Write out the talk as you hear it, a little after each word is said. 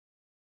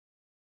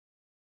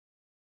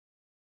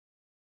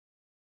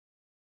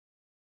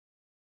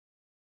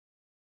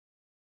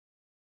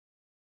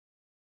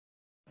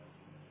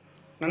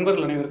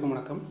நண்பர்கள் அனைவருக்கும்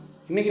வணக்கம்.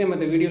 இன்றைக்கி நம்ம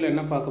இந்த வீடியோவில்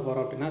என்ன பார்க்க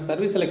போகிறோம் அப்படின்னா,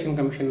 சர்வீஸ் செலெக்ஷன்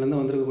கமிஷன்லேருந்து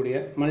வந்திருக்கக்கூடிய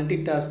மல்டி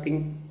டாஸ்கிங்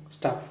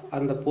ஸ்டாஃப்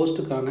அந்த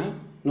போஸ்ட்டுக்கான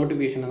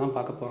நோட்டிஃபிகேஷனை தான்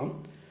பார்க்க போகிறோம்.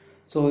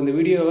 ஸோ இந்த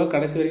வீடியோவை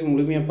கடைசி வரைக்கும்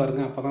முழுமையாக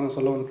பாருங்கள், அப்போ தான் நான்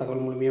சொல்ல வந்த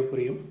தகவல் முழுமையாக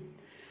புரியும்.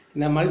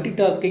 இந்த மல்டி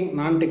டாஸ்கிங்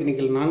நான்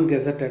டெக்னிக்கல் நான்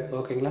கெசட்டட்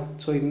ஓகேங்களா.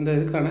 ஸோ இந்த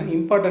இதுக்கான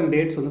இம்பார்ட்டன்ட்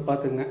டேட்ஸ்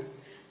பார்த்துங்க.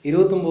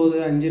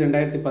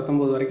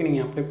 29/5/2019 வரைக்கும்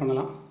நீங்கள் அப்ளை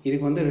பண்ணலாம்.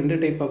 இதுக்கு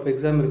 2 டைப் ஆஃப்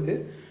எக்ஸாம்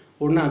இருக்குது.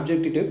 ஒன்று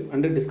objective type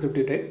and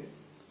descriptive type.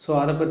 So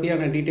அதை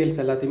பற்றியான டீட்டெயில்ஸ்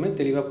எல்லாத்தையுமே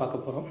தெளிவாக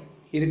பார்க்க போகிறோம்.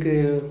 இதுக்கு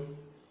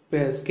இப்போ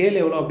ஸ்கேல்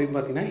எவ்வளோ அப்படின்னு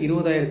பார்த்தீங்கன்னா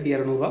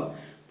 20,200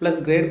 ப்ளஸ்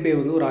கிரேட் பே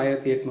ஒரு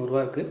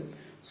 1,800 இருக்குது.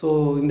 ஸோ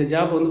இந்த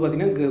ஜாப்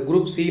பார்த்திங்கன்னா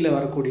குரூப் சியில்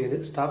வரக்கூடியது.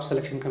 ஸ்டாஃப்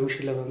செலெக்ஷன்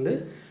கமிஷனில்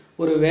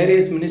ஒரு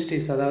வேரியஸ்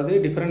மினிஸ்ட்ரிஸ், அதாவது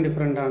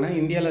டிஃப்ரெண்ட்டான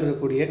இந்தியாவில்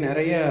இருக்கக்கூடிய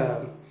நிறைய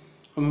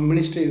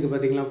மினிஸ்ட்ரி இருக்குது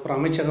பார்த்திங்களா. அப்புறம்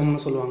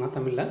அமைச்சகம்னு சொல்லுவாங்க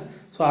தமிழில்.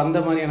 ஸோ அந்த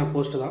மாதிரியான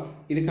போஸ்ட்டு தான்.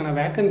 இதுக்கான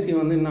வேக்கன்சி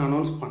இன்னும்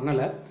அனௌன்ஸ்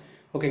பண்ணலை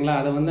ஓகேங்களா.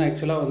 அதை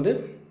ஆக்சுவலாக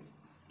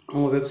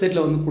அவங்க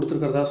வெப்சைட்டில்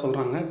கொடுத்துருக்கிறதா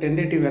சொல்கிறாங்க.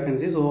 Tentative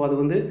vacancy. ஸோ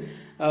அது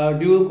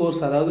டியூ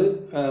கோர்ஸ், அதாவது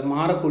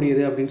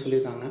மாறக்கூடியது அப்படின்னு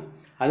சொல்லியிருக்காங்க.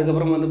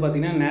 அதுக்கப்புறம்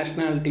பார்த்திங்கன்னா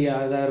நேஷ்னாலிட்டி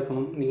அதாக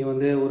இருக்கணும்.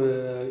 நீங்கள் ஒரு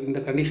இந்த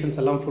கண்டிஷன்ஸ்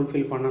எல்லாம்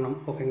ஃபுல்ஃபில் பண்ணணும்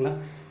ஓகேங்களா.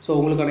 ஸோ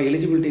உங்களுக்கான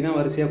எலிஜிபிலிட்டி தான்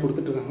வரிசையாக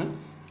கொடுத்துட்ருக்காங்க.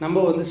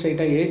 நம்ம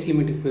ஸ்ட்ரைட்டாக ஏஜ்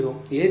லிமிட்டுக்கு போயிடும்.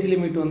 ஏஜ்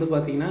லிமிட்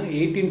பார்த்திங்கன்னா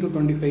 18 to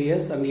 25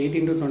 years அண்ட்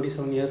 18 to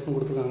 27 yearsனு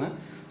கொடுத்துருக்காங்க.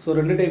 So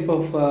 2 type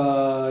of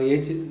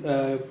age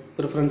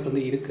preference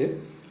இருக்குது.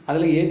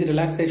 அதில் ஏஜ்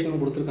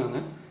ரிலாக்ஸேஷன் கொடுத்துருக்காங்க.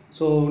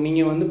 ஸோ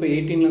நீங்கள் இப்போ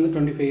 18லேருந்து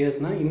 25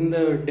 இயர்ஸ்னால் இந்த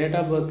டேட்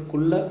ஆஃப்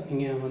பர்த்துக்குள்ளே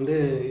நீங்கள்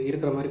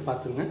இருக்கிற மாதிரி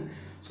பார்த்துங்க.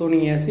 ஸோ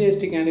நீங்கள் SC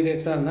ST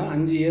கேண்டிடேட்ஸாக இருந்தால்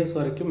 5 இயர்ஸ்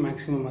வரைக்கும்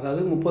மேக்ஸிமம்,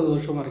 அதாவது 30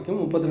 வருஷம் வரைக்கும்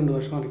 32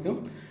 வருஷம் வரைக்கும்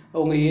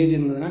உங்கள் ஏஜ்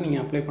இருந்ததுன்னா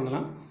நீங்கள் அப்ளை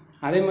பண்ணலாம்.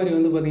 அதே மாதிரி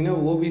பார்த்திங்கன்னா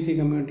ஓபிசி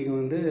கம்யூனிட்டிக்கு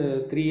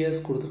 3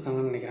 இயர்ஸ்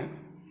கொடுத்துருக்காங்கன்னு நினைக்கிறேன்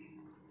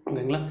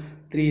ஓகேங்களா.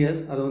 3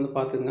 இயர்ஸ் அதை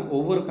பார்த்துங்க.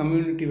 ஒவ்வொரு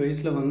கம்யூனிட்டி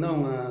வைஸில்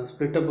அவங்க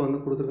ஸ்ப்ளிட்டப்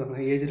கொடுத்துருக்காங்க.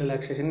 ஏஜ்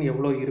ரிலாக்ஸேஷன்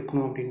எவ்வளோ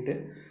இருக்கணும் அப்படின்ட்டு.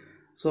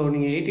 ஸோ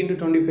நீங்கள் 18 to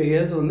 25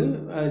 இயர்ஸ்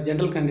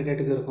ஜென்ரல்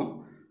கேண்டிடேட்டுக்கு இருக்கும்.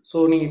 ஸோ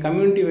நீங்கள்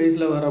கம்யூனிட்டி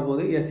வைஸில்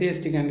வரபோது SC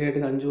ST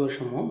கேண்டிடேட்டுக்கு 5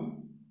 வருஷமும்,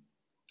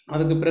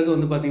 அதுக்கு பிறகு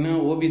பார்த்திங்கன்னா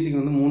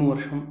ஓபிசிக்கு 3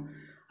 வருஷம்,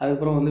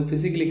 அதுக்கப்புறம்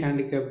ஃபிசிக்கலி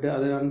ஹேண்டிகேப்டு,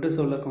 அது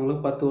அன்ரிசர்வ்டில்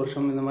இருக்கவங்களுக்கு 10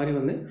 வருஷம். இந்த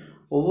மாதிரி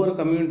ஒவ்வொரு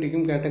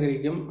கம்யூனிட்டிக்கும்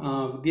கேட்டகரிக்கும்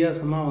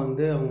வித்தியாசமாக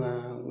அவங்க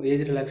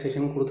ஏஜ்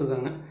ரிலாக்ஸேஷன்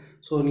கொடுத்துருக்காங்க.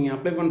 ஸோ நீங்கள்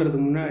அப்ளை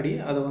பண்ணுறதுக்கு முன்னாடி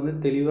அதை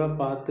தெளிவாக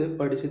பார்த்து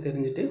படித்து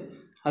தெரிஞ்சுட்டு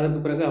அதுக்கு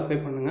பிறகு அப்ளை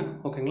பண்ணுங்கள்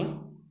ஓகேங்களா.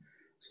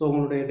 ஸோ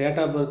உங்களுடைய டேட்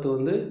ஆஃப் பர்த்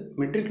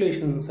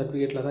மெட்ரிகுலேஷன்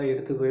சர்டிஃபிகேட்டில் தான்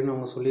எடுத்துக்குவேன்னு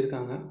அவங்க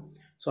சொல்லியிருக்காங்க.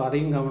 ஸோ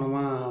அதையும்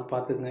கவனமாக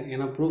பார்த்துக்குங்க.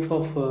 ஏன்னா proof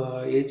of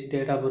age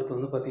date of birth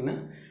பார்த்திங்கன்னா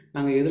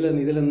நாங்கள்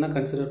இதிலேருந்து தான்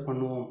கன்சிடர்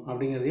பண்ணுவோம்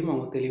அப்படிங்கிறதையும்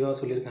அவங்க தெளிவாக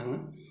சொல்லியிருக்காங்க.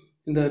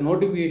 இந்த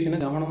நோட்டிஃபிகேஷனை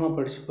கவனமாக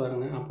படித்து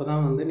பாருங்கள். அப்போ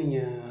தான்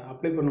நீங்கள்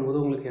அப்ளை பண்ணும்போது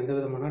உங்களுக்கு எந்த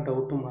விதமான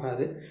டவுட்டும்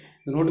வராது.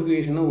 இந்த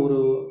நோட்டிஃபிகேஷனை ஒரு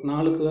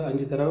 4க்கு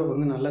 5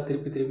 தடவை நல்லா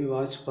திருப்பி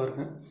வாசிச்சு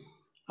பாருங்கள்.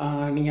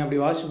 நீங்கள் அப்படி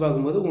வாசித்து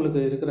பார்க்கும்போது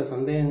உங்களுக்கு இருக்கிற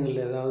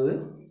சந்தேகங்கள் ஏதாவது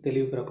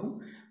தெளிவு பிறக்கும்.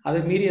 அதை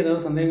மீறி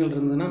ஏதாவது சந்தேகங்கள்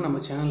இருந்ததுன்னா நம்ம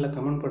சேனலில்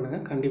கமெண்ட்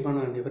பண்ணுங்கள். கண்டிப்பாக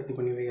நான் நிவர்த்தி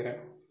பண்ணி வைக்கிறேன்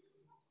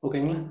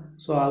ஓகேங்களா.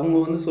 ஸோ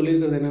அவங்க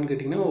சொல்லியிருக்கிறது என்னென்னு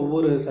கேட்டிங்கன்னா,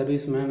 ஒவ்வொரு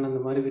சர்வீஸ் மேன் அந்த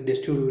மாதிரி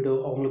டிஸ்ட்ரிபியூட் வீடியோ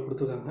அவங்களுக்கு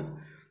கொடுத்துருக்காங்க.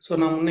 ஸோ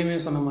நான் முன்னே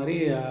சொன்ன மாதிரி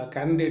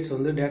கேண்டிடேட்ஸ்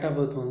டேட் ஆஃப்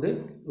பர்த்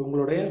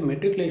உங்களுடைய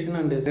மெட்ரிகுலேஷன்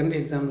அண்ட் செகண்டரி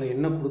எக்ஸாமில்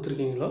என்ன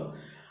கொடுத்துருக்கீங்களோ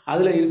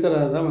அதில்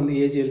இருக்கிறத தான்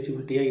ஏஜ்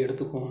எலிஜிபிலிட்டியாக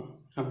எடுத்துக்கும்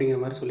அப்படிங்கிற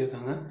மாதிரி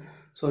சொல்லியிருக்காங்க.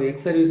 ஸோ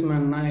எக்ஸ் சர்வீஸ்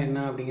மேன்னா என்ன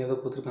அப்படிங்கிறத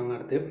கொடுத்துருக்காங்க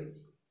அடுத்து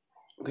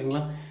ஓகேங்களா.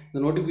 இந்த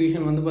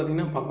நோட்டிஃபிகேஷன்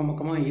பார்த்திங்கன்னா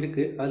பக்கமாக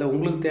இருக்குது. அதில்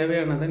உங்களுக்கு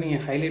தேவையானதை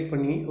நீங்கள் ஹைலைட்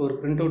பண்ணி ஒரு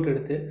பிரிண்ட் அவுட்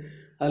எடுத்து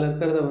அதில்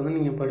இருக்கிறத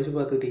நீங்கள் படித்து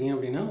பார்த்துக்கிட்டீங்க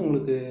அப்படின்னா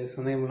உங்களுக்கு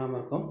சந்தேகம் இல்லாமல்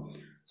இருக்கும்.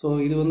 ஸோ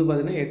இது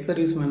பார்த்திங்கன்னா எக்ஸ்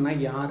சர்வீஸ் மேன்னா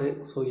யார்,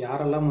 ஸோ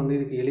யாரெல்லாம்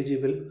இதுக்கு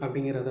எலிஜிபிள்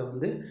அப்படிங்கிறத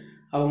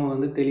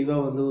அவங்க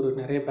தெளிவாக ஒரு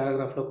நிறைய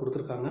பேராகிராஃபில்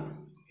கொடுத்துருக்காங்க.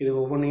 இது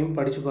ஒவ்வொன்றையும்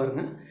படித்து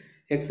பாருங்கள்.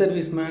 எக்ஸ்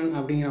சர்வீஸ் மேன்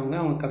அப்படிங்கிறவங்க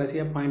அவங்க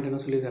கடைசியாக பாயிண்ட்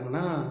என்ன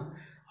சொல்லியிருக்காங்கன்னா,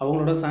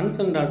 அவங்களோட சன்ஸ்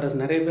அண்ட் டாட்டர்ஸ்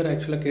நிறைய பேர்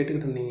ஆக்சுவலாக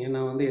கேட்டுக்கிட்டு இருந்தீங்க.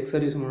 நான் எக்ஸ்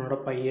சர்வீஸ் மேனோட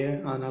பையன்,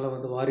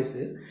 அதனால்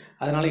வாரிசு,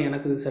 அதனால்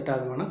எனக்கு இது செட்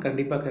ஆகுமானா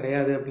கண்டிப்பாக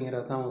கிடையாது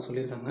அப்படிங்கிறத தான் அவங்க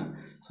சொல்லியிருக்காங்க.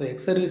 ஸோ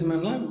எக்ஸ் சர்வீஸ்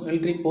மேன்லாம்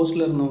மிலிட்ரி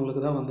போஸ்ட்டில்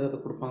இருந்தவங்களுக்கு தான் அதை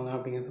கொடுப்பாங்க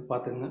அப்படிங்கிறத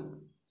பார்த்துங்க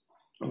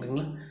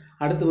ஓகேங்களா.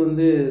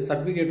 அடுத்து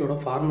சர்டிஃபிகேட்டோட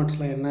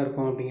ஃபார்மேட்ஸ்லாம் என்ன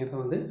இருக்கும்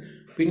அப்படிங்கிறத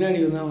பின்னாடி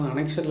அவங்க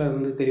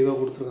அனெக்ஷரில் தெளிவாக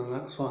கொடுத்துருக்காங்க.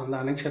 ஸோ அந்த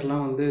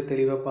அனெக்ஷர்லாம்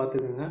தெளிவாக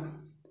பார்த்துக்குங்க.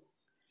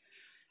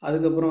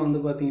 அதுக்கப்புறம்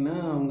பார்த்திங்கன்னா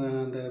அவங்க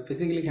அந்த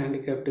ஃபிசிக்கலி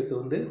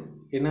ஹேண்டிகேப்டுக்கு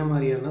என்ன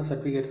மாதிரியான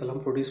சர்டிஃபிகேட்ஸ்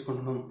எல்லாம் ப்ரொடியூஸ்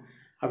பண்ணணும்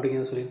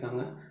அப்படிங்கிறத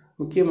சொல்லியிருக்காங்க.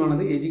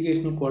 முக்கியமானது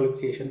எஜுகேஷ்னல்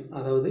குவாலிஃபிகேஷன்,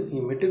 அதாவது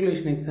நீங்கள்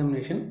matriculation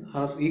examination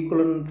R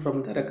equivalent from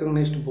the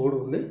recognised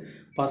board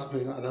pass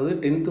பண்ணியிருக்கணும். அதாவது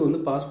 10th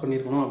பாஸ்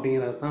பண்ணியிருக்கணும்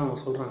அப்படிங்கிறத தான் அவங்க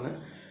சொல்கிறாங்க.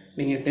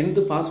 நீங்கள்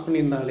 10th பாஸ்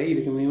பண்ணியிருந்தாலே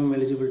இதுக்கு மினிமம்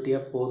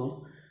எலிஜிபிலிட்டியாக போதும்.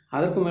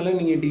 அதற்கு மேலே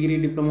நீங்கள் டிகிரி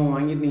டிப்ளமோ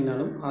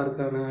வாங்கியிருந்தீங்கனாலும்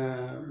அதற்கான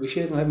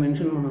விஷயங்களை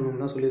மென்ஷன்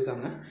பண்ணணும்னு தான்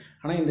சொல்லியிருக்காங்க.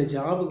 ஆனால் இந்த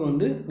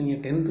ஜாபுக்கு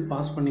நீங்கள் 10th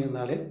பாஸ்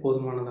பண்ணியிருந்தாலே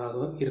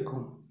போதுமானதாக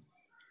இருக்கும்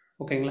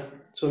ஓகேங்களா.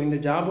 ஸோ இந்த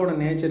ஜாபோட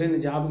நேச்சரு, இந்த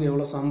ஜாபுக்கு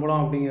எவ்வளோ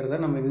சம்பளம் அப்படிங்கிறத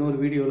நம்ம இன்னொரு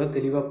வீடியோவில்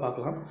தெளிவாக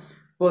பார்க்கலாம்.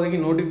 இப்போதைக்கு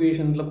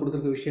நோட்டிஃபிகேஷனில்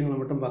கொடுத்துருக்க விஷயங்களை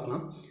மட்டும்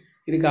பார்க்கலாம்.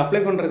 இதுக்கு அப்ளை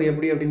பண்ணுறது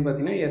எப்படி அப்படின்னு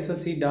பார்த்தீங்கன்னா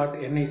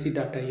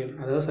ssc.nic.in,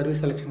 அதாவது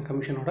சர்வீஸ் செலெக்ஷன்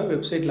கமிஷனோட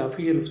வெப்சைட்டில்,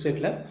 அஃபிஷியல்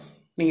வெப்சைட்டில்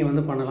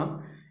நீங்கள் பண்ணலாம்.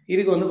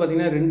 இதுக்கு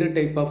பார்த்திங்கன்னா 2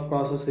 டைப் ஆஃப்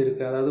ப்ராசஸ்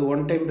இருக்குது. அதாவது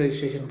 1 டைம்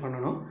ரெஜிஸ்ட்ரேஷன்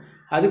பண்ணணும்.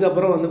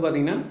 அதுக்கப்புறம்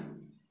பார்த்திங்கன்னா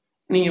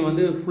நீங்கள்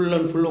வந்து ஃபுல்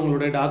அண்ட் ஃபுல்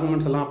உங்களுடைய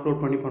டாக்குமெண்ட்ஸ் எல்லாம்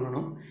அப்லோட் பண்ணி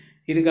பண்ணணும்.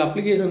 இதுக்கு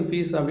அப்ளிகேஷன்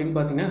ஃபீஸ் அப்படின்னு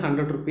பார்த்தீங்கன்னா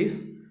 100 rupees.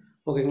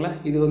 ஓகேங்களா.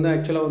 இது வந்து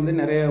ஆக்சுவலாக வந்து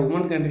நிறைய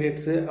உமன்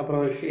கேண்டிடேட்ஸு,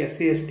 அப்புறம் SC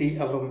ST,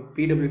 அப்புறம்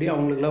PWD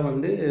அவங்களுக்குலாம்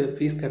வந்து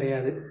ஃபீஸ்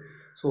கிடையாது.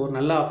 ஸோ ஒரு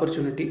நல்ல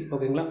ஆப்பர்ச்சுனிட்டி.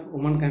 ஓகேங்களா.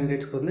 உமன்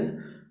கேண்டிடேட்ஸ்க்கு வந்து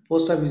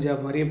போஸ்ட் ஆஃபீஸ்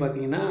ஜாப் மாதிரியே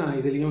பார்த்தீங்கன்னா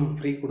இதுலேயும்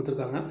ஃப்ரீ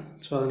கொடுத்துருக்காங்க.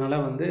 ஸோ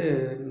அதனால் வந்து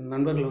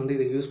நண்பர்கள் வந்து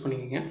இதை யூஸ்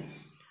பண்ணிக்கிங்க.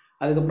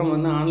 அதுக்கப்புறம்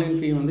வந்து ஆன்லைன்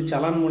ஃபீ வந்து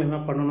சலான் மூலயமா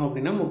பண்ணணும்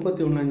அப்படின்னா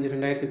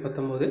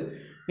 31/5/2019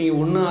 நீங்கள்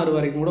 1/6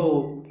 வரைக்கும் கூட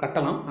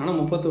கட்டலாம். ஆனால்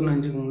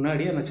 31/5க்கு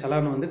முன்னாடி அந்த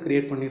சலானை வந்து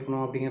க்ரியேட்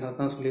பண்ணியிருக்கணும் அப்படிங்கிறத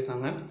தான்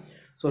சொல்லியிருக்காங்க.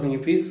 ஸோ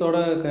நீங்கள் ஃபீஸோட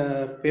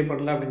பே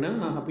பண்ணல அப்படின்னா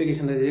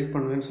அப்ளிகேஷனை ரிஜெக்ட்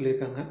பண்ணுவேன்னு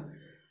சொல்லியிருக்காங்க.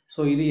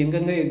 ஸோ இது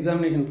எங்கெங்கே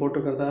எக்ஸாமினேஷன்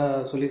போட்டிருக்கிறதா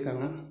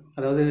சொல்லியிருக்காங்க.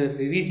 அதாவது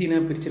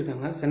ரீஜியனாக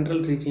பிரிச்சிருக்காங்க.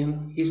 சென்ட்ரல் ரீஜியன்,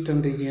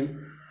 ஈஸ்டர்ன் ரீஜியன்,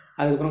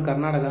 அதுக்கப்புறம்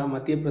கர்நாடகா,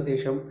 மத்திய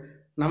பிரதேசம்.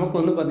 நமக்கு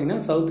வந்து பார்த்திங்கன்னா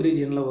சவுத்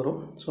ரீஜியனில் வரும்.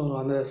 ஸோ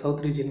அந்த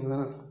சவுத் ரீஜியனுக்கு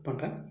தான் நான் ஸ்கிப்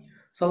பண்ணுறேன்.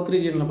 சவுத்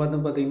ரீஜியனில்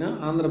பார்த்திங்கன்னா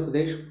ஆந்திர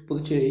பிரதேஷ்,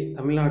 புதுச்சேரி,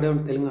 தமிழ்நாடு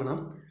அண்ட் தெலுங்கானா.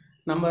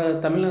 நம்ம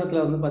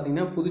தமிழ்நாட்டில் வந்து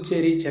பார்த்திங்கன்னா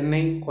புதுச்சேரி,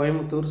 சென்னை,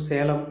 கோயம்புத்தூர்,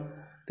 சேலம்,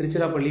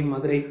 திருச்சிராப்பள்ளி,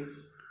 மதுரை,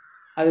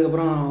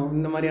 அதுக்கப்புறம்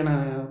இந்த மாதிரியான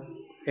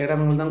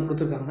இடங்கள் தான்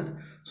கொடுத்துருக்காங்க.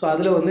 ஸோ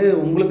அதில் வந்து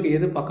உங்களுக்கு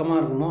எது பக்கமாக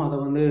இருக்குமோ அதை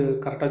வந்து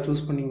கரெக்டாக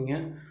சூஸ் பண்ணிக்கிங்க.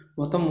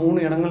 மொத்தம் 3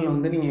 இடங்களில்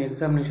வந்து நீங்கள்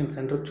எக்ஸாமினேஷன்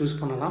சென்டர் சூஸ்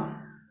பண்ணலாம்.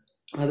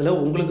 அதில்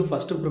உங்களுக்கு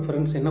ஃபஸ்ட்டு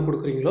ப்ரிஃபரன்ஸ் என்ன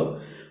கொடுக்குறீங்களோ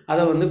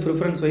அதை வந்து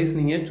ப்ரிஃபரன்ஸ் வைஸ்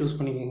நீங்கள் சூஸ்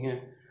பண்ணிக்கிங்க.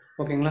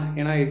 ஓகேங்களா.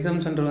 ஏன்னா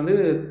எக்ஸாம் சென்டர் வந்து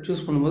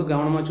சூஸ் பண்ணும்போது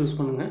கவனமாக சூஸ்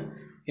பண்ணுங்கள்.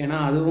 ஏன்னா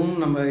அதுவும்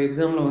நம்ம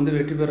எக்ஸாமில் வந்து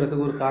வெற்றி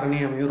பெறதுக்கு ஒரு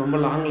காரணியாக அமையும். ரொம்ப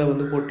லாங்கில்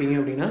வந்து போட்டிங்க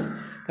அப்படின்னா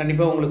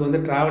கண்டிப்பாக உங்களுக்கு வந்து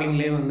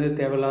ட்ராவலிங்லேயே வந்து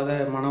தேவையில்லாத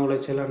மன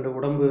உளைச்சல் அண்ட்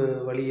உடம்பு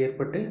வலி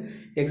ஏற்பட்டு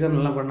எக்ஸாம்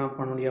நல்லா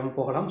பண்ண முடியாமல்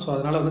போகலாம். ஸோ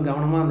அதனால் வந்து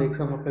கவனமாக அந்த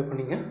எக்ஸாம் அப்ளை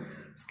பண்ணிங்க.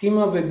 ஸ்கீம்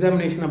ஆஃப்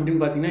எக்ஸாமினேஷன்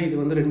அப்படின்னு பார்த்தீங்கன்னா இது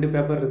வந்து 2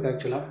 பேப்பர் இருக்குது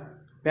ஆக்சுவலாக.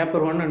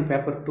 Paper 1 and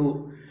paper 2.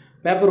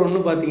 பேப்பர்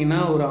 1 பார்த்தீங்கன்னா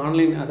ஒரு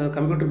ஆன்லைன், அதாவது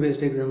கம்ப்யூட்டர்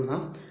பேஸ்டு எக்ஸாம்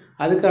தான்.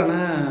 அதுக்கான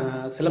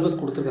சிலபஸ்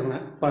கொடுத்துருக்காங்க,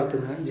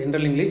 பார்த்துங்க.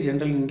 General English,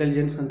 general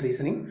intelligence and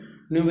reasoning,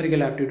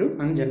 numerical aptitude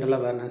and general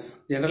awareness.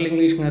 General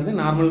இங்கிலீஷ்ங்கிறது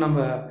normal நம்ம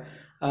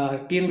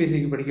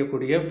டிஎன்பிசிக்கு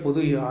படிக்கக்கூடிய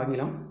பொது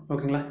ஆங்கிலம்.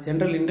 ஓகேங்களா.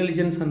 ஜென்ரல்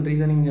இன்டெலிஜென்ஸ் அண்ட்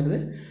ரீசனிங்கிறது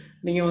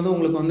நீங்கள் வந்து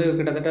உங்களுக்கு வந்து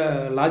கிட்டத்தட்ட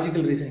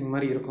லாஜிக்கல் ரீசனிங்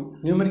மாதிரி இருக்கும்.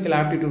 Numerical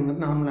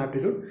ஆப்டிடியூட்ங்கிறது normal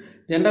aptitude.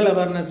 General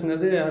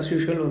அவேர்னஸ்ங்கிறது as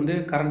usual வந்து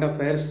current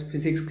affairs,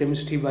 physics,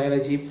 chemistry,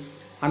 biology,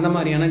 அந்த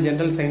மாதிரியான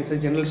ஜென்ரல் சயின்ஸு,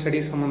 ஜென்ரல்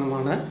ஸ்டடீஸ்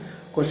சம்மந்தமான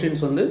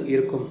கொஸ்டின்ஸ் வந்து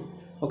இருக்கும்.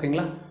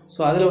 ஓகேங்களா.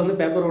 ஸோ அதில் வந்து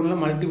பேப்பர்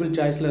 1ல் மல்டிபிள்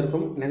சாய்ஸில்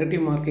இருக்கும்.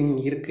 நெகட்டிவ் மார்க்கிங்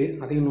இருக்குது,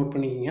 அதையும் நோட்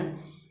பண்ணிக்கிங்க.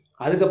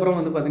 அதுக்கப்புறம்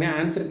வந்து பார்த்திங்கன்னா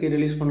ஆன்சர் கீ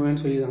ரிலீஸ்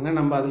பண்ணுவேன்னு சொல்லியிருக்காங்க.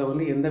 நம்ம அதில்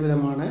வந்து எந்த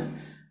விதமான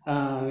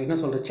என்ன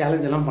சொல்கிற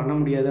சேலஞ்ச் எல்லாம் பண்ண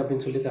முடியாது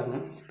அப்படின்னு சொல்லியிருக்காங்க.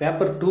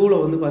 பேப்பர் 2ல்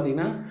வந்து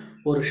பார்த்திங்கன்னா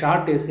ஒரு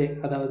ஷார்ட் எஸ்ஸே,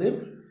 அதாவது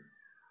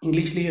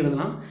இங்கிலீஷ்லேயும்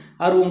எழுதலாம்.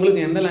 அது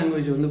உங்களுக்கு எந்த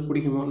லாங்குவேஜ் வந்து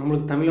பிடிக்குமோ,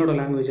 நம்மளுக்கு தமிழோட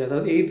லாங்குவேஜ்,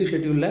 அதாவது 8th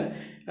ஷெட்யூலில்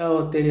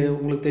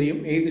உங்களுக்கு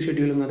தெரியும் 8th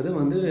ஷெட்யூலுங்கிறது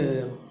வந்து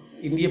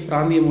இந்திய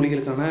பிராந்திய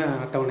மொழிகளுக்கான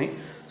அட்டவணை.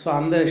 ஸோ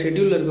அந்த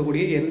ஷெட்யூலில்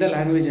இருக்கக்கூடிய எந்த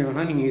லாங்குவேஜை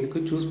வேணால் நீங்கள்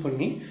இதுக்கு சூஸ்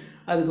பண்ணி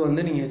அதுக்கு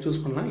வந்து நீங்கள்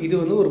சூஸ் பண்ணலாம். இது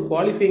வந்து ஒரு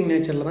குவாலிஃபையிங்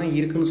நேச்சரில் தான்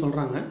இருக்குதுன்னு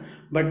சொல்கிறாங்க.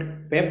 பட்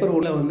பேப்பர்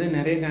 1ல் வந்து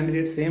நிறைய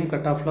கேண்டிடேட் சேம்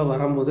கட் ஆஃபில்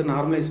வரும்போது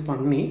நார்மலைஸ்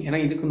பண்ணி, ஏன்னா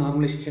இதுக்கு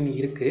நார்மலைசேஷன்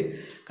இருக்குது.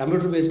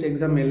 கம்ப்யூட்டர் பேஸ்ட்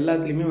எக்ஸாம்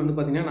எல்லாத்துலேயுமே வந்து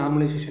பார்த்திங்கன்னா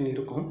நார்மலைசேஷன்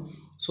இருக்கும்.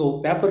 ஸோ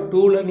பேப்பர்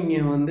 2ல்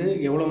நீங்கள் வந்து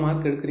எவ்வளோ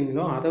மார்க்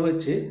எடுக்கிறீங்களோ அதை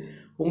வச்சு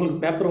உங்களுக்கு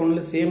பேப்பர்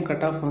 1ல் சேம்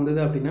கட் ஆஃப் வந்தது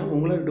அப்படின்னா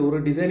உங்களுக்கு ஒரு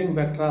டிசைனிங்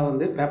ஃபேக்டராக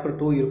வந்து பேப்பர்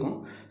 2 இருக்கும்.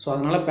 ஸோ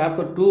அதனால்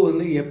பேப்பர் 2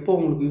 வந்து எப்போ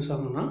உங்களுக்கு யூஸ்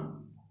ஆகும்னா,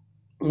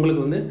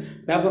 உங்களுக்கு வந்து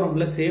பேப்பர்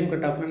 1ல் சேம்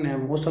கட் ஆஃபில்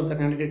மோஸ்ட் ஆஃப் த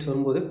கேண்டிடேட்ஸ்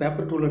வரும்போது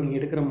பேப்பர் 2ல் நீங்கள்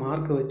எடுக்கிற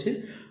மார்க்கை வச்சு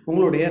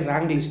உங்களுடைய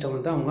ரேங்க் லிஸ்ட்டை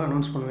வந்து அவங்க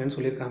அனௌன்ஸ் பண்ணுவேன்னு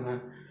சொல்லியிருக்காங்க.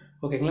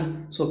 ஓகேங்களா.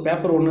 ஸோ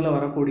பேப்பர் 1ல்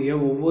வரக்கூடிய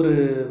ஒவ்வொரு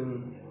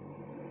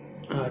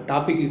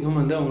டாப்பிக்குக்கும்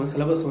வந்து அவங்க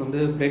சிலபஸ் வந்து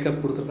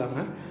பிரேக்கப்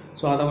கொடுத்துருக்காங்க.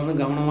 ஸோ அதை வந்து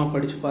கவனமாக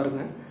படித்து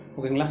பாருங்கள்.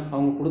 ஓகேங்களா.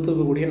 அவங்க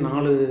கொடுத்துருக்கக்கூடிய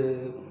 4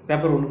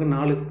 பேப்பர் 1க்கு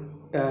 4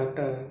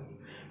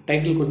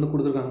 டைட்டில் வந்து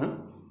கொடுத்துருக்காங்க.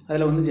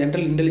 அதில் வந்து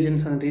ஜென்ரல்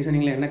இன்டெலிஜென்ஸ் அண்ட்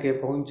ரீசனிங்கில் என்ன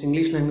கேட்போம்,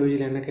 இங்கிலீஷ்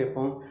லாங்குவேஜில் என்ன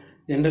கேட்போம்,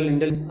 ஜென்ரல்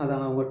இன்டெலிஜென்ஸ், அதை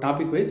அவங்க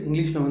டாபிக் வைஸ்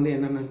இங்கிலீஷில் வந்து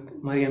என்னென்ன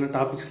மாதிரியான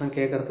டாபிக்ஸ்லாம்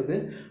கேட்குறதுக்கு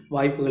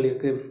வாய்ப்புகள்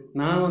இருக்குது.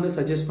 நான் வந்து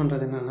சஜஸ்ட்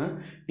பண்ணுறது என்னென்னா,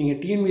 நீங்கள்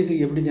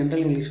டிஎன்பிஎஸ்சிக்கு எப்படி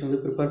ஜென்ரல் இங்கிலீஷ் வந்து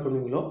ப்ரிப்பேர்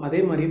பண்ணுவீங்களோ அதே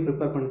மாதிரியே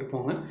ப்ரிப்பேர் பண்ணிட்டு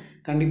போங்க.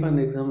 கண்டிப்பாக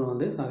இந்த எக்ஸாமில்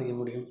வந்து சாதிக்க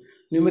முடியும்.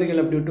 நியூமெரிக்கல்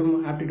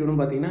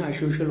ஆப்டிடியூடும் பார்த்திங்கன்னா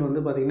அஸ் யூஷுவல்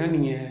வந்து பார்த்திங்கன்னா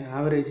நீங்கள்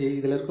ஆவரேஜ்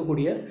இதில்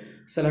இருக்கக்கூடிய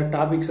சில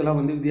டாபிக்ஸ் எல்லாம்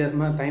வந்து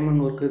வித்தியாசமாக டைம்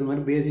அண்ட் ஒர்க்கு இது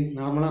மாதிரி பேசிக்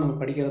நார்மலாக நம்ம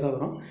படிக்கிறதா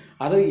வரும்.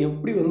 அதை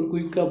எப்படி வந்து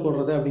குயிக்காக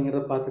போடுறது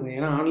அப்படிங்கிறத பார்த்துங்க.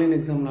 ஏன்னா ஆன்லைன்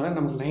எக்ஸாம்னால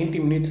நமக்கு 90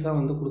 minutes தான்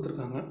வந்து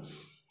கொடுத்துருக்காங்க.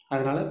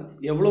 அதனால்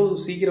எவ்வளோ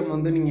சீக்கிரம்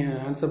வந்து நீங்கள்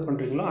ஆன்சர்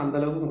பண்ணுறீங்களோ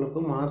அந்தளவுக்கு உங்களுக்கு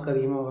மார்க்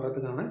அதிகமாக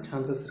வர்றதுக்கான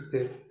சான்சஸ்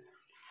இருக்குது.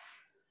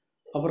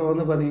 அப்புறம்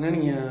வந்து பார்த்திங்கன்னா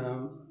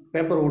நீங்கள்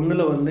பேப்பர்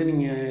 1ல் வந்து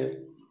நீங்கள்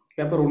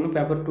பேப்பர் 1,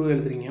 பேப்பர் 2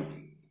 எழுதுறீங்க.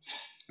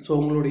 ஸோ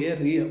உங்களுடைய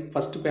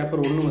ஃபஸ்ட்டு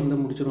பேப்பர் 1 வந்து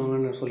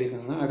முடிச்சிடுவாங்கன்னு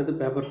சொல்லியிருக்காங்க. அடுத்து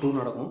பேப்பர் 2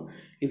 நடக்கும்.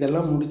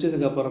 இதெல்லாம்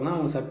முடித்ததுக்கப்புறம் தான்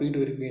அவங்க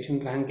சர்டிஃபிகேட் வெரிஃபிகேஷன்,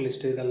 ரேங்க்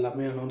லிஸ்ட்டு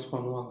இதெல்லாமே அனௌன்ஸ்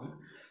பண்ணுவாங்க.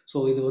 ஸோ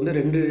இது வந்து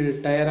 2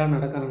 டயராக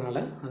நடக்கிறதுனால,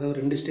 அதாவது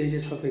 2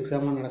 ஸ்டேஜஸ் ஆஃப்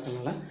எக்ஸாமாக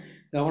நடக்கிறதுனால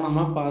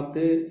கவனமாக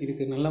பார்த்து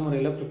இதுக்கு நல்ல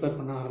முறையில் ப்ரிப்பேர்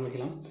பண்ண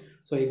ஆரம்பிக்கலாம்.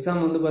 ஸோ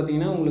எக்ஸாம் வந்து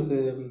பார்த்திங்கன்னா உங்களுக்கு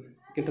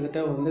கிட்டத்தட்ட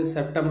வந்து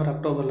செப்டம்பர்,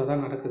 அக்டோபரில்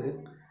தான் நடக்குது.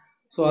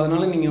 ஸோ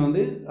அதனால் நீங்கள்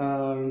வந்து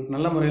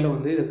நல்ல முறையில்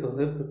வந்து இதுக்கு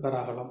வந்து ப்ரிப்பேர்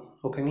ஆகலாம்.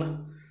 ஓகேங்களா.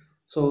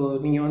 ஸோ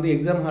நீங்கள் வந்து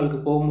எக்ஸாம் ஹாலுக்கு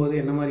போகும்போது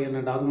என்ன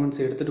மாதிரியான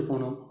டாக்குமெண்ட்ஸ் எடுத்துகிட்டு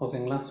போகணும்,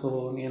 ஓகேங்களா. ஸோ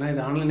ஏன்னா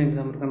இது ஆன்லைன்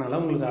எக்ஸாம் இருக்கனால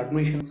உங்களுக்கு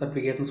அட்மிஷன்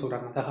சர்டிஃபிகேட்னு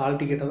சொல்கிறாங்க. அந்த ஹால்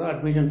டிக்கெட்டை தான்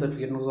அட்மிஷன்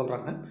சர்டிஃபிகேட்னு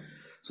சொல்கிறாங்க.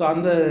 ஸோ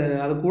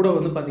அது கூட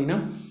வந்து பார்த்திங்கன்னா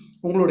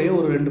உங்களுடைய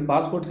ஒரு 2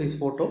 பாஸ்போர்ட் சைஸ்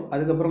ஃபோட்டோ,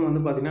 அதுக்கப்புறம்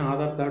வந்து பார்த்திங்கன்னா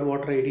ஆதார் கார்டு,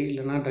 ஓட்டர் ஐடி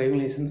இல்லைனா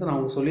டிரைவிங் லைசன்ஸ், நான்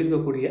அவங்க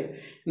சொல்லியிருக்கக்கூடிய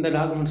இந்த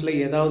டாக்குமெண்ட்ஸில்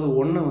ஏதாவது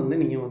ஒன்றை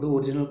வந்து நீங்கள் வந்து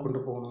ஒரிஜினல்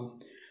கொண்டு போகணும்.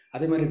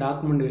 அதே மாதிரி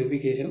டாக்குமெண்ட்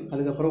வெரிஃபிகேஷன்,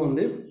 அதுக்கப்புறம்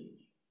வந்து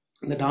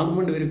இந்த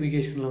டாக்குமெண்ட்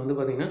வெரிஃபிகேஷனில் வந்து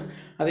பார்த்திங்கன்னா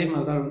அதே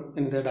மாதிரி தான்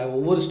இந்த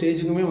ஒவ்வொரு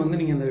ஸ்டேஜுக்குமே வந்து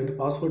நீங்கள் அந்த 2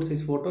 பாஸ்போர்ட்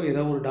சைஸ் ஃபோட்டோ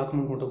ஏதாவது ஒரு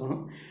டாக்குமெண்ட் கொண்டு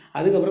போகணும்.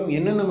 அதுக்கப்புறம்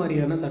என்னென்ன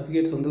மாதிரியான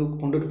சர்டிஃபிகேட்ஸ் வந்து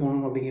கொண்டுட்டு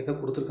போகணும் அப்படிங்கிறத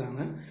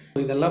கொடுத்துருக்காங்க.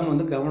 இதெல்லாம்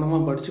வந்து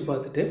கவனமாக படித்து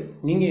பார்த்துட்டு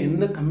நீங்கள்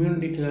எந்த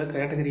கம்யூனிட்டியில்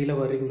கேட்டகரியில்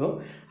வர்றீங்களோ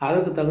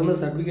அதுக்கு தகுந்த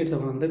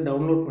சர்டிஃபிகேட்ஸை வந்து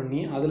டவுன்லோட்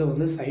பண்ணி அதில்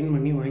வந்து சைன்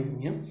பண்ணி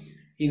வாங்கிக்கிங்க.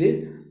 இது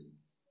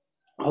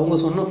அவங்க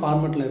சொன்ன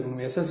ஃபார்மெட்டில்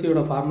இருக்கணும்.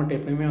 எஸ்எஸ்சியோட ஃபார்மெட்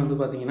எப்போயுமே வந்து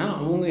பார்த்திங்கன்னா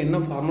அவங்க என்ன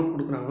ஃபார்மெட்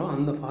கொடுக்குறாங்களோ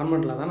அந்த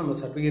ஃபார்மெட்டில் தான் நம்ம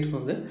சர்டிஃபிகேட்ஸ்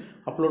வந்து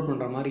அப்லோட்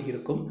பண்ணுற மாதிரி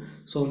இருக்கும்.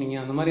 ஸோ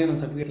நீங்கள் அந்த மாதிரியான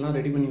சர்டிஃபிகேட்லாம்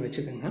ரெடி பண்ணி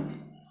வச்சுக்கோங்க.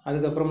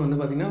 அதுக்கப்புறம் வந்து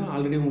பார்த்திங்கன்னா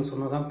ஆல்ரெடி உங்களுக்கு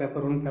சொன்னதான்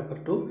பேப்பர் 1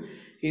 பேப்பர் 2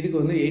 இதுக்கு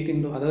வந்து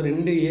 18 அதாவது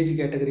 2 ஏஜ்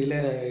கேட்டகரியில்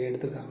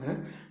எடுத்திருக்காங்க.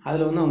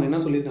 அதில் வந்து அவங்க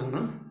என்ன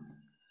சொல்லியிருக்காங்கன்னா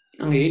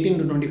நாங்கள்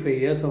 18 to 25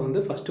 இயர்ஸை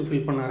வந்து ஃபஸ்ட்டு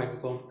ஃபில் பண்ண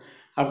ஆரம்பிப்போம்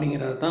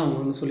அப்படிங்கிறத தான் அவங்க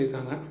வந்து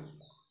சொல்லியிருக்காங்க.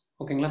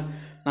 ஓகேங்களா.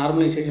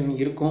 நார்மலைசேஷன்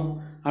இருக்கும்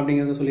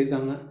அப்படிங்கிறத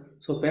சொல்லியிருக்காங்க.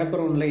 ஸோ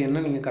பேப்பர் 1ல்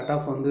என்ன நீங்கள் கட்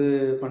ஆஃப் வந்து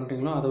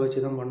பண்ணுறீங்களோ அதை வச்சு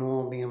தான் பண்ணுவோம்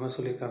அப்படிங்கிற மாதிரி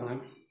சொல்லியிருக்காங்க.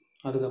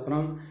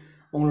 அதுக்கப்புறம்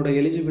உங்களோட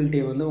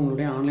எலிஜிபிலிட்டியை வந்து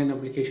உங்களுடைய ஆன்லைன்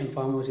அப்ளிகேஷன்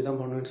ஃபார்ம் வச்சு தான்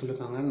பண்ணுவேன்னு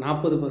சொல்லியிருக்காங்க.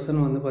 40%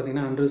 வந்து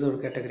பார்த்திங்கன்னா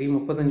அன்ரிசர்வ்டு கேட்டகரி,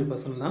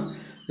 35% தான்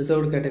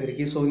ரிசர்வ்டு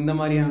கேட்டகரிக்கு. ஸோ இந்த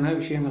மாதிரியான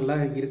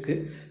விஷயங்கள்லாம்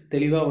இருக்குது.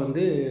 தெளிவாக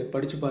வந்து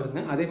படித்து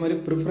பாருங்கள். அதே மாதிரி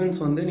ப்ரிஃபரன்ஸ்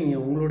வந்து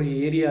நீங்கள் உங்களுடைய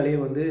ஏரியாலே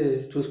வந்து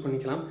சூஸ்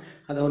பண்ணிக்கலாம்.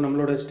 அதாவது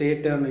நம்மளோட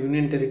ஸ்டேட்டு அந்த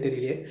யூனியன்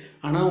டெரிட்டரியிலே.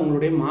 ஆனால்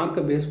உங்களுடைய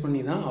மார்க்கை பேஸ்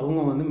பண்ணி தான்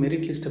அவங்க வந்து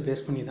மெரிட் லிஸ்ட்டை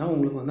பேஸ் பண்ணி தான்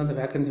உங்களுக்கு வந்து அந்த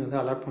வேக்கன்சி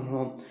வந்து அலாட்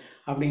பண்ணுவோம்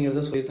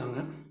அப்படிங்கிறத சொல்லியிருக்காங்க.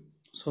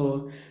 ஸோ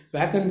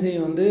வேக்கன்சி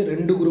வந்து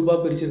 2 குரூப்பாக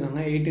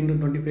பிரிச்சுருக்காங்க, 18 to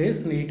 25 years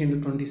and 18 to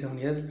 27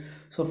 years.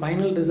 So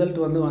final result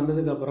வந்து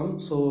வந்ததுக்கப்புறம்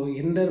ஸோ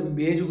எந்த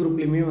ஏஜ்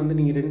குரூப்லேயுமே வந்து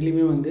நீங்கள்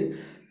ரெண்டுலேயுமே வந்து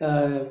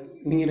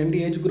நீங்கள்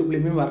 2 ஏஜ்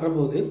குரூப்லேயுமே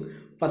வர்றபோது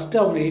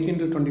ஃபஸ்ட்டு அவங்க 18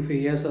 to 25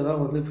 இயர்ஸை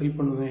தான் வந்து ஃபில்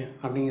பண்ணுவேன்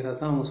அப்படிங்கிறத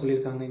தான் அவங்க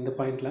சொல்லியிருக்காங்க இந்த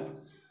பாயிண்டில்.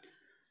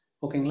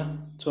 ஓகேங்களா.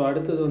 ஸோ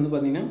அடுத்தது வந்து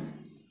பார்த்திங்கன்னா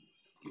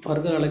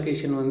ஃபர்தர்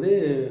அலோகேஷன் வந்து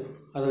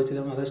அதை வச்சு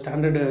தான், அதை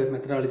ஸ்டாண்டர்டு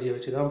மெத்தடாலஜியை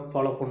வச்சு தான்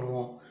ஃபாலோ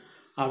பண்ணுவோம்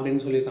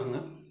அப்படின்னு சொல்லியிருக்காங்க.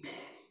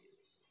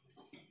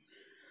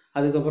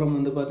 அதுக்கப்புறம்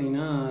வந்து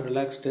பார்த்திங்கன்னா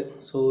ரிலாக்ஸ்டு.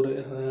 ஸோ ஒரு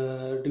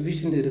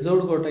division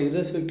reserved quota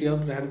irrespective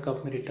of rank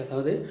of merit,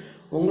 அதாவது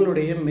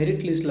உங்களுடைய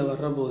மெரிட் லிஸ்ட்டில்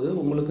வர்றபோது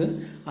உங்களுக்கு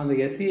அந்த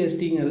எஸ்சி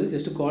எஸ்டிங்கிறது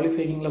ஜஸ்ட்டு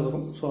குவாலிஃபையிங்கில்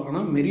வரும். ஸோ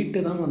ஆனால்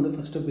மெரிட்டு தான் வந்து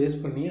ஃபஸ்ட்டு பேஸ்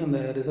பண்ணி அந்த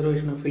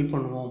ரிசர்வேஷனை ஃபில்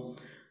பண்ணுவோம்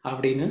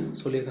அப்படின்னு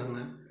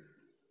சொல்லியிருக்காங்க.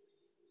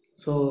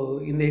 ஸோ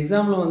இந்த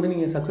எக்ஸாமில் வந்து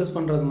நீங்கள் சக்ஸஸ்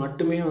பண்ணுறது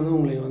மட்டுமே வந்து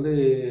உங்களை வந்து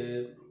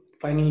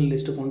ஃபைனல்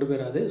லிஸ்ட்டு கொண்டு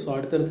போயிடாது. ஸோ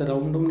அடுத்தடுத்த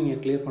ரவுண்டும்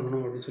நீங்கள் கிளியர்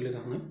பண்ணணும் அப்படின்னு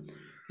சொல்லியிருக்காங்க.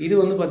 இது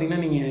வந்து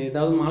பார்த்திங்கன்னா நீங்கள்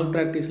ஏதாவது மால்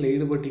ப்ராக்டிஸில்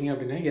ஈடுபட்டீங்க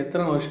அப்படின்னா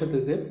எத்தனை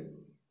வருஷத்துக்கு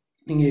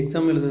நீங்கள்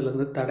எக்ஸாம்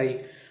எழுதுறதுலேருந்து தடை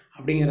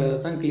அப்படிங்கிறத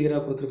தான்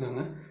கிளியராக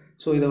கொடுத்துருக்காங்க.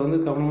 ஸோ இதை வந்து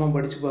கவனமாக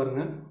படித்து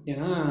பாருங்கள்.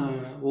 ஏன்னா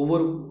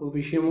ஒவ்வொரு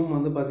விஷயமும்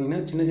வந்து பார்த்திங்கன்னா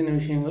சின்ன சின்ன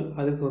விஷயங்கள்,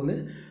 அதுக்கு வந்து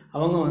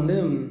அவங்க வந்து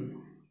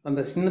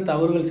அந்த சின்ன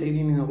தவறுகள்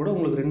செய்தீங்கன்னா கூட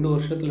உங்களுக்கு 2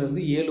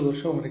 வருஷத்துலேருந்து 7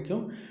 வருஷம்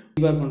வரைக்கும்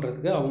டிபார்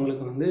பண்ணுறதுக்கு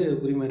அவங்களுக்கு வந்து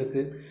உரிமை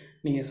இருக்குது.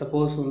 நீங்கள்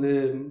சப்போஸ் வந்து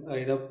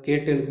ஏதாவது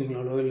கேட்டு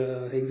எழுதுனீங்களாலோ இல்லை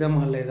எக்ஸாம்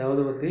ஹாலில்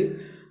ஏதாவது வந்து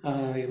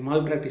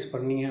மால் ப்ராக்டிஸ்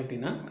பண்ணீங்க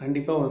அப்படின்னா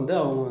கண்டிப்பாக வந்து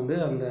அவங்க வந்து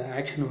அந்த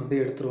ஆக்ஷனை வந்து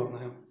எடுத்துருவாங்க.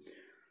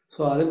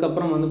 ஸோ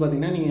அதுக்கப்புறம் வந்து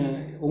பார்த்திங்கன்னா நீங்கள்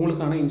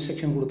உங்களுக்கான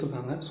இன்ஸ்ட்ரக்ஷன்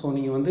கொடுத்துருக்காங்க. ஸோ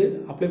நீங்கள் வந்து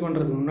அப்ளை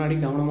பண்ணுறதுக்கு முன்னாடி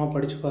கவனமாக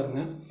படித்து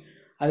பாருங்கள்.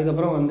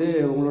 அதுக்கப்புறம் வந்து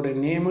உங்களுடைய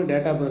நேமு,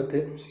 டேட் ஆஃப் பர்த்து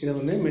இதை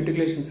வந்து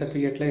மெட்ரிகுலேஷன்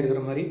சர்டிஃபிகேட்டில்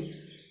இருக்கிற மாதிரி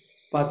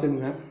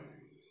பார்த்துக்குங்க.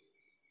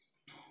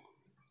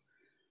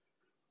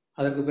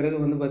 அதற்கு பிறகு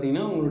வந்து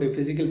பார்த்திங்கன்னா உங்களுடைய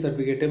ஃபிசிக்கல்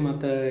சர்டிஃபிகேட்டு,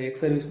 மற்ற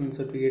X servicemen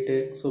certificate,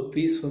 so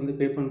fees வந்து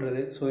பே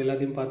பண்ணுறது, ஸோ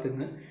எல்லாத்தையும்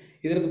பார்த்துக்குங்க.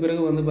 இதற்கு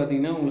பிறகு வந்து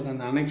பார்த்திங்கன்னா உங்களுக்கு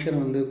அந்த அனெக்ஷன்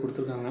வந்து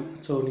கொடுத்துருக்காங்க.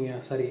 ஸோ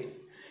நீங்கள்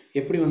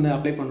எப்படி வந்து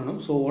அப்ளை பண்ணணும்.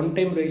 ஸோ 1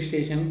 டைம்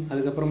ரெஜிஸ்ட்ரேஷன்,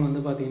 அதுக்கப்புறம் வந்து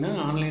பார்த்திங்கன்னா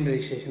ஆன்லைன்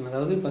ரெஜிஸ்ட்ரேஷன்.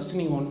 அதாவது ஃபஸ்ட்டு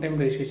நீங்கள் 1 டைம்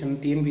ரெஜிஸ்ட்ரேஷன்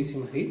டிஎன்பிசி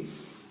மாதிரி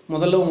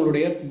முதல்ல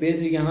உங்களுடைய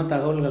பேசிக்கான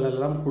தகவல்கள்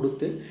எல்லாம்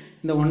கொடுத்து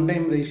இந்த 1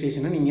 டைம்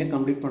ரெஜிஸ்ட்ரேஷனை நீங்கள்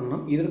கம்ப்ளீட்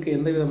பண்ணணும். இதற்கு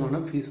எந்த விதமான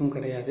ஃபீஸும்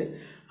கிடையாது.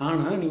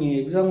 ஆனால் நீங்கள்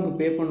எக்ஸாமுக்கு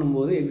பே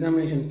பண்ணும்போது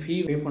எக்ஸாமினேஷன் ஃபீ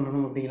பே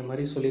பண்ணணும் அப்படிங்கிற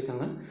மாதிரி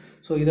சொல்லியிருக்காங்க.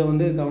 ஸோ இதை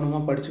வந்து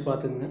கவனமாக படித்து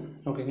பார்த்துக்குங்க.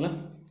 ஓகேங்களா.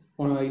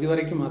 இது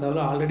வரைக்கும் அதாவது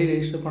ஆல்ரெடி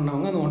ரெஜிஸ்டர்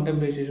பண்ணவங்க அந்த 1 டைம்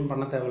ரெஜிஸ்ட்ரேஷன்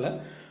பண்ண தேவையில்லை.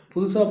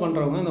 புதுசாக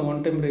பண்ணுறவங்க அந்த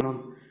 1 டைம்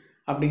பண்ணணும்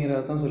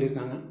அப்படிங்கிறத தான்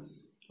சொல்லியிருக்காங்க.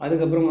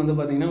 அதுக்கப்புறம் வந்து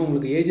பார்த்திங்கன்னா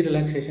உங்களுக்கு ஏஜ்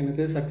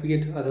ரிலாக்ஸேஷனுக்கு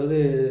சர்டிஃபிகேட், அதாவது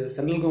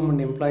சென்ட்ரல்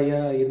கவர்மெண்ட்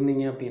எம்ப்ளாயியாக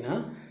இருந்தீங்க அப்படின்னா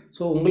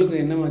ஸோ உங்களுக்கு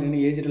என்ன மாதிரியான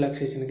ஏஜ்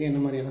ரிலாக்ஸேஷனுக்கு என்ன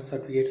மாதிரியான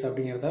சர்டிஃபிகேட்ஸ்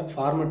அப்படிங்கிறத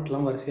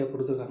ஃபார்மெட்லாம் வரிசையாக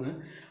கொடுத்துருக்காங்க.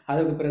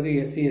 அதுக்கு பிறகு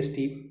எஸ்சி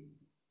எஸ்டி,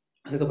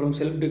 அதுக்கப்புறம்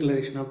செல்ஃப்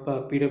டிக்ளரேஷன் ஆஃப்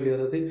பிடபிள்யூ,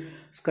 அதாவது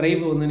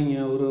ஸ்க்ரைப் வந்து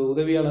நீங்கள் ஒரு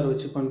உதவியாளர்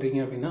வச்சு பண்ணுறீங்க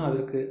அப்படின்னா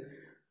அதற்கு,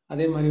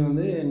 அதே மாதிரி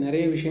வந்து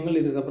நிறைய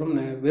விஷயங்கள் இதுக்கப்புறம்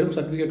வெறும்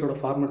சர்டிஃபிகேட்டோட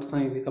ஃபார்மெட்ஸ்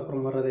தான்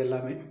இதுக்கப்புறம் வர்றது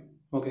எல்லாமே.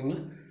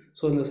 ஓகேங்களா.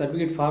 ஸோ இந்த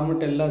சர்டிஃபிகேட்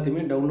ஃபார்மெட்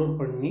எல்லாத்தையுமே டவுன்லோட்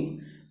பண்ணி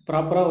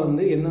ப்ராப்பராக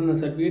வந்து எந்தெந்த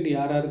சர்டிஃபிகேட்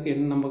யார் யாருக்கு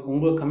என்ன நமக்கு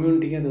உங்கள்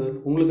கம்யூனிட்டிக்கு அது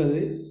உங்களுக்கு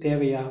அது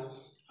தேவையா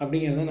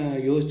அப்படிங்கிறத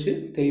நான் யோசித்து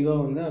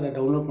தெளிவாக வந்து அதை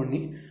டவுன்லோட் பண்ணி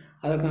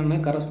அதற்கான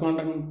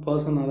கரஸ்பாண்டன்ட்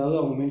பர்சன், அதாவது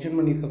அவங்க மென்ஷன்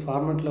பண்ணியிருக்க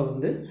ஃபார்மெட்டில்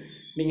வந்து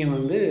நீங்கள்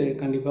வந்து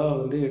கண்டிப்பாக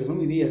வந்து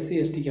எடுக்கணும். இது SC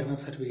STக்கான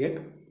சர்டிஃபிகேட்.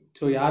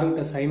 ஸோ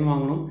யாருக்கிட்ட சைன்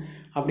வாங்கணும்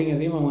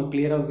அப்படிங்கிறதையும் அவங்க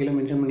கிளியராக கீழே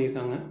மென்ஷன்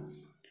பண்ணியிருக்காங்க.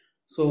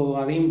 ஸோ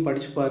அதையும்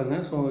படித்து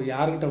பாருங்கள். ஸோ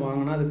யார்கிட்ட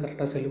வாங்கினா அது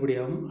கரெக்டாக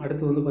செல்லுபடியாகும்.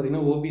 அடுத்து வந்து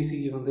பார்த்திங்கன்னா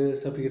ஓபிசிக்கு வந்து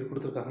சர்டிஃபிகேட்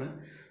கொடுத்துருக்காங்க.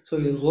 ஸோ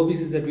இது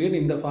ஓபிசி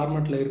சர்டிஃபிகேட் இந்த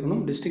ஃபார்மேட்டில்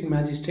இருக்கணும். டிஸ்ட்ரிக்ட்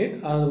மேஜிஸ்ட்ரேட்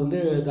அது வந்து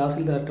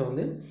தாசில்தார்கிட்ட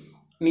வந்து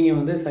நீங்கள்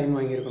வந்து சைன்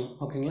வாங்கியிருக்கணும்.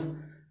 ஓகேங்களா?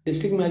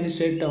 டிஸ்ட்ரிக்ட்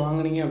மேஜிஸ்ட்ரேட்டை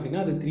வாங்கினீங்க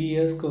அப்படின்னா அது 3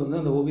 இயர்ஸ்க்கு வந்து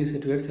அந்த ஓபிசி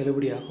சர்டிஃபிகேட்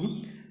செல்லுபடியாகும்.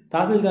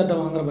 தாசில்தார்கிட்ட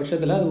வாங்குகிற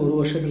பட்சத்தில் அது 1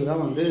 வருஷத்துக்கு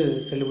தான் வந்து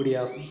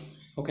செல்லுபடியாகும்.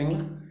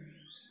 ஓகேங்களா?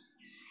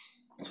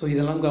 ஸோ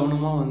இதெல்லாம்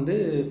கவனமாக வந்து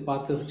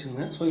பார்த்து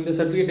வச்சுங்க. ஸோ இந்த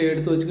சர்டிஃபிகேட்டை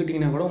எடுத்து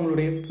வச்சுக்கிட்டிங்கன்னா கூட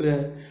உங்களுடைய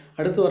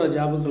அடுத்து வர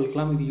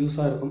ஜாபுகளுக்கெல்லாம் இது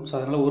யூஸாக இருக்கும். ஸோ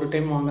அதனால் ஒரு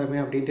டைம் வாங்குறமே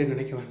அப்படின்ட்டு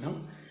நினைக்க வேண்டாம்.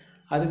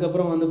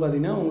 அதுக்கப்புறம் வந்து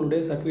பார்த்திங்கன்னா உங்களுடைய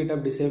சர்டிஃபிகேட்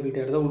ஆஃப் டிசேபிலிட்டி,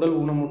 அதாவது உடல்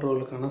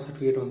ஊனமுற்றவர்களுக்கான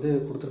சர்டிஃபிகேட் வந்து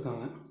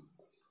கொடுத்துருக்காங்க.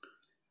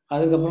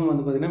 அதுக்கப்புறம்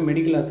வந்து பார்த்திங்கன்னா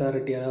மெடிக்கல்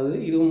அத்தாரிட்டி, அதாவது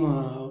இதுவும்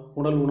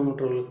உடல்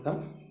ஊனமுற்றவர்களுக்கு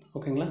தான்.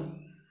 ஓகேங்களா?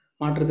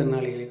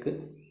 மாற்றுத்திறனாளிகளுக்கு.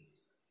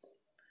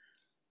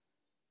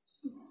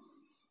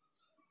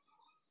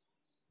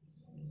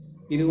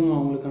 இதுவும்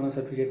அவங்களுக்கான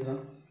சர்டிஃபிகேட்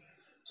தான்.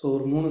 ஸோ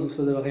ஒரு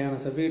 3 வகையான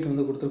சர்டிஃபிகேட்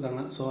வந்து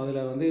கொடுத்துருக்காங்க. ஸோ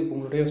அதில் வந்து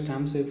உங்களுடைய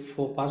stamp size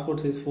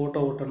passport size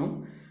photo ஒட்டணும்.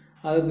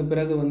 அதுக்கு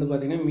பிறகு வந்து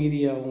பார்த்திங்கன்னா மீதி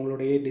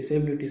அவங்களுடைய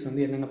டிசேபிலிட்டிஸ்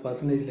வந்து என்னென்ன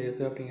பர்சன்டேஜில்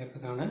இருக்குது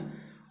அப்படிங்கிறதுக்கான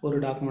ஒரு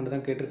டாக்குமெண்ட்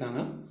தான்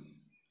கேட்டிருக்காங்க.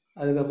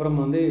 அதுக்கப்புறம்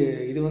வந்து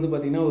இது வந்து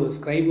பார்த்திங்கன்னா ஒரு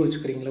ஸ்க்ரைப்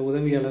வச்சுக்கிறீங்களா,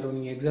 உதவியாளர்,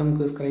 நீங்கள்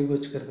எக்ஸாமுக்கு ஸ்க்ரைப்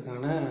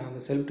வச்சுக்கிறதுக்கான அந்த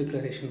செல்ஃப்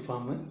டிக்ளரேஷன்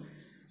ஃபார்மு.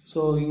 ஸோ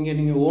இங்கே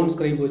நீங்கள் ஓன்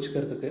ஸ்க்ரைப்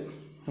வச்சுக்கிறதுக்கு.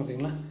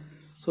 ஓகேங்களா?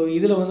 ஸோ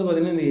இதில் வந்து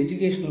பார்த்திங்கன்னா இந்த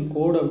எஜுகேஷ்னல்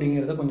கோட்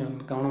அப்படிங்கிறத கொஞ்சம்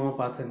கவனமாக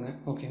பார்த்துங்க.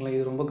 ஓகேங்களா?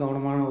 இது ரொம்ப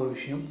கவனமான ஒரு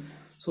விஷயம்.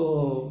 ஸோ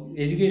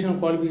எஜுகேஷனல்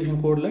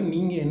குவாலிஃபிகேஷன் கோடில்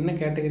நீங்கள் என்ன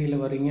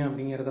கேட்டகரியில் வரீங்க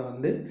அப்படிங்கிறத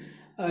வந்து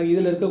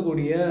இதில்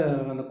இருக்கக்கூடிய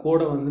அந்த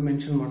கோடை வந்து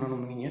மென்ஷன்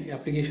பண்ணணும். நீங்கள்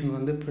அப்ளிகேஷன்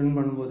வந்து பிரிண்ட்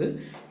பண்ணும்போது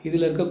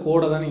இதில் இருக்க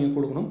கோடை தான் நீங்கள்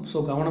கொடுக்கணும். ஸோ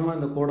கவனமாக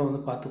இந்த கோடை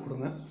வந்து பார்த்து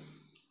கொடுங்க.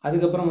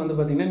 அதுக்கப்புறம் வந்து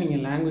பார்த்திங்கன்னா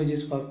நீங்கள்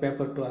லாங்குவேஜஸ் ஃபார்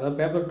பேப்பர் 2, அதாவது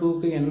பேப்பர்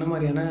 2க்கு என்ன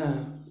மாதிரியான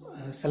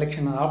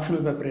செலெக்ஷன்,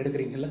 ஆப்ஷனல் பேப்பர்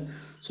எடுக்கிறீங்கல்ல,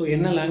 ஸோ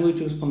என்ன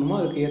லாங்குவேஜ் சூஸ் பண்ணணுமோ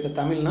அதுக்கு ஏற்ற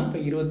தமிழ்னா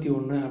இப்போ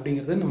 21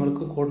 அப்படிங்கிறது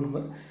நம்மளுக்கு கோட்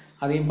நம்பர்,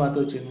 அதையும்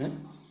பார்த்து வச்சுக்கோங்க.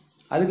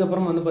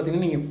 அதுக்கப்புறம் வந்து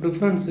பார்த்திங்கன்னா நீங்கள்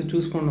ப்ரிஃபரன்ஸ்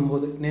சூஸ்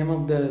பண்ணும்போது நேம்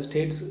ஆஃப் த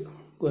ஸ்டேட்ஸ்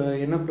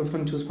என்ன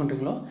ப்ரிஃபரன்ஸ் சூஸ்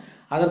பண்ணுறீங்களோ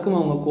அதற்கும்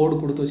அவங்க கோடு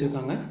கொடுத்து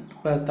வச்சுருக்காங்க.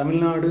 இப்போ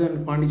தமிழ்நாடு அண்ட்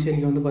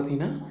பாண்டிச்சேரிக்கு வந்து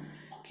பார்த்திங்கன்னா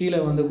கீழே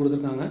வந்து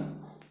கொடுத்துருக்காங்க.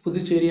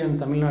 புதுச்சேரி அண்ட்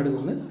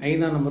தமிழ்நாடுக்கு வந்து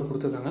 5ஆம் நம்பர்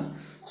கொடுத்துருக்காங்க.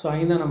 ஸோ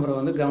 5ஆம் நம்பரை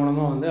வந்து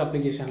கவனமாக வந்து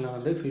அப்ளிகேஷனில்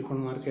வந்து ஃபில்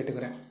பண்ணுமாறு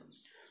கேட்டுக்கிறேன்.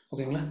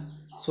 ஓகேங்களா?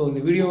 ஸோ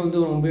இந்த வீடியோ வந்து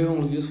ரொம்பவே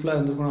உங்களுக்கு யூஸ்ஃபுல்லாக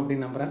இருந்திருக்கணும்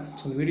அப்படின்னு நம்புகிறேன்.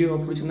 ஸோ இந்த வீடியோவை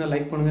பிடிச்சிருந்தால்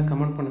லைக் பண்ணுங்கள்,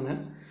 கமெண்ட் பண்ணுங்கள்,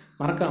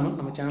 மறக்காமல்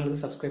நம்ம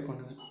சேனலுக்கு சப்ஸ்கிரைப்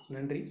பண்ணுங்கள்.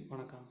 நன்றி,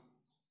 வணக்கம்.